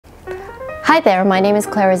Hi there, my name is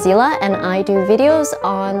Clara Zila and I do videos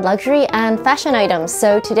on luxury and fashion items.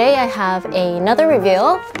 So today I have another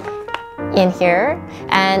reveal in here,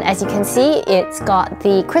 and as you can see, it's got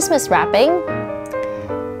the Christmas wrapping.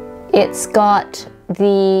 It's got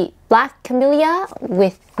the black camellia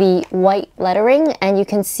with the white lettering, and you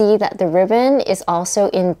can see that the ribbon is also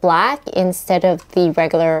in black instead of the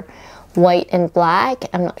regular white and black.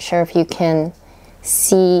 I'm not sure if you can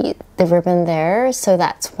see the ribbon there, so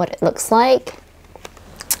that's what it looks like.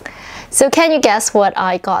 So can you guess what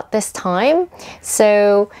I got this time?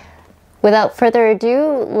 So without further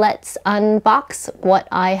ado, let's unbox what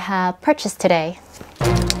I have purchased today.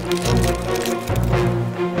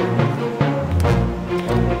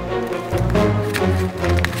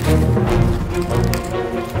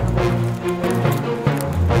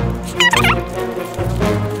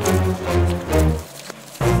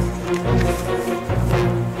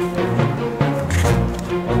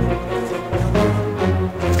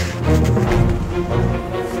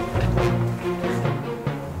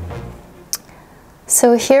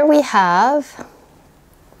 So here we have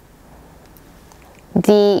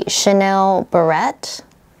the Chanel barrette.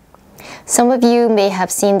 Some of you may have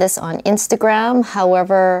seen this on Instagram.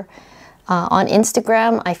 However, on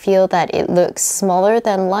Instagram, I feel that it looks smaller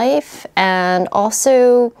than life, and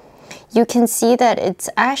also you can see that it's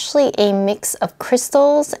actually a mix of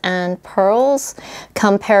crystals and pearls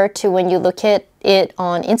compared to when you look at it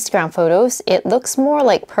on Instagram photos. It looks more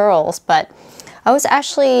like pearls, but I was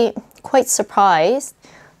actually quite surprised.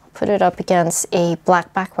 I'll put it up against a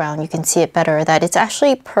black background. You can see it better, that it's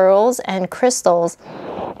actually pearls and crystals.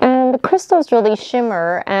 And the crystals really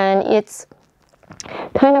shimmer, and it's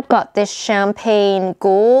kind of got this champagne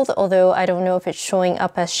gold, although I don't know if it's showing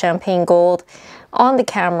up as champagne gold on the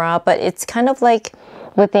camera, but it's kind of like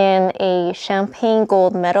within a champagne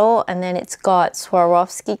gold metal, and then it's got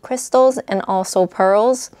Swarovski crystals and also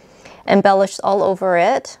pearls embellished all over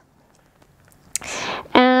it.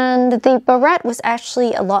 And the barrette was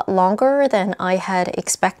actually a lot longer than I had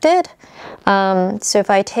expected. So if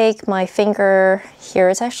I take my finger here,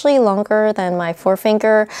 it's actually longer than my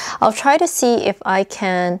forefinger. I'll try to see if I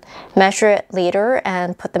can measure it later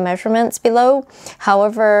and put the measurements below.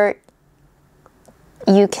 However,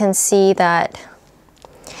 you can see that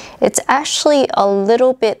it's actually a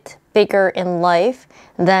little bit bigger in life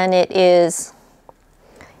than it is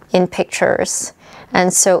in pictures.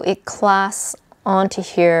 And so it clasps onto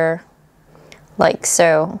here like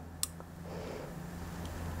so.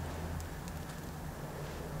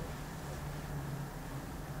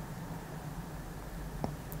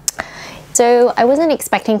 So I wasn't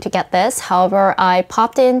expecting to get this. However, I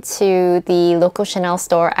popped into the local Chanel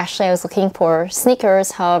store. Actually, I was looking for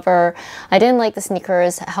sneakers. However, I didn't like the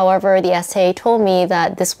sneakers. However, the SA told me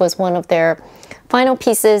that this was one of their final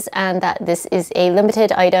pieces and that this is a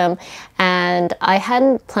limited item, and I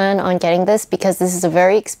hadn't planned on getting this because this is a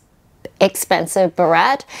very expensive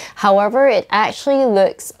barrette. However, it actually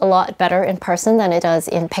looks a lot better in person than it does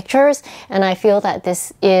in pictures, and I feel that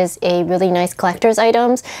this is a really nice collector's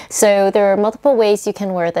item. So there are multiple ways you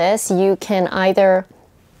can wear this. You can either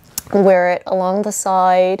wear it along the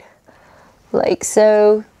side like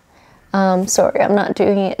so. Sorry, I'm not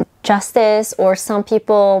doing it justice, or some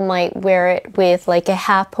people might wear it with like a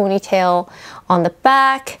half ponytail on the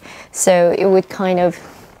back, so it would kind of,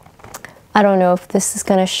 I don't know if this is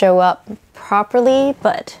going to show up properly,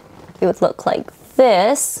 but it would look like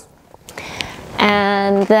this.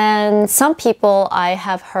 And then some people, I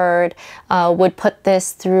have heard, would put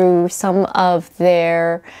this through some of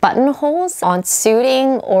their buttonholes on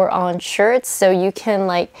suiting or on shirts. So you can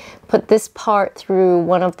like put this part through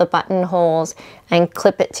one of the buttonholes and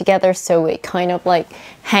clip it together so it kind of like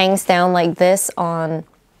hangs down like this on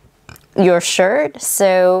your shirt.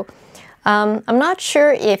 So I'm not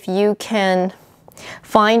sure if you can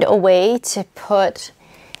find a way to put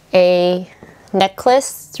a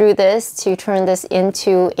necklace through this to turn this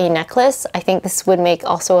into a necklace. I think this would make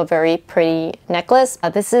also a very pretty necklace.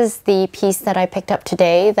 This is the piece that I picked up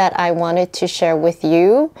today that I wanted to share with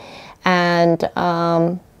you. And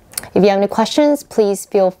if you have any questions, please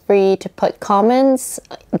feel free to put comments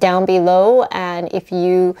down below. And if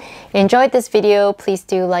you enjoyed this video, please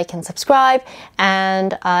do like and subscribe.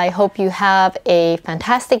 And I hope you have a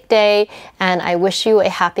fantastic day, and I wish you a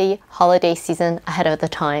happy holiday season ahead of the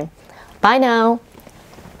time. Bye now.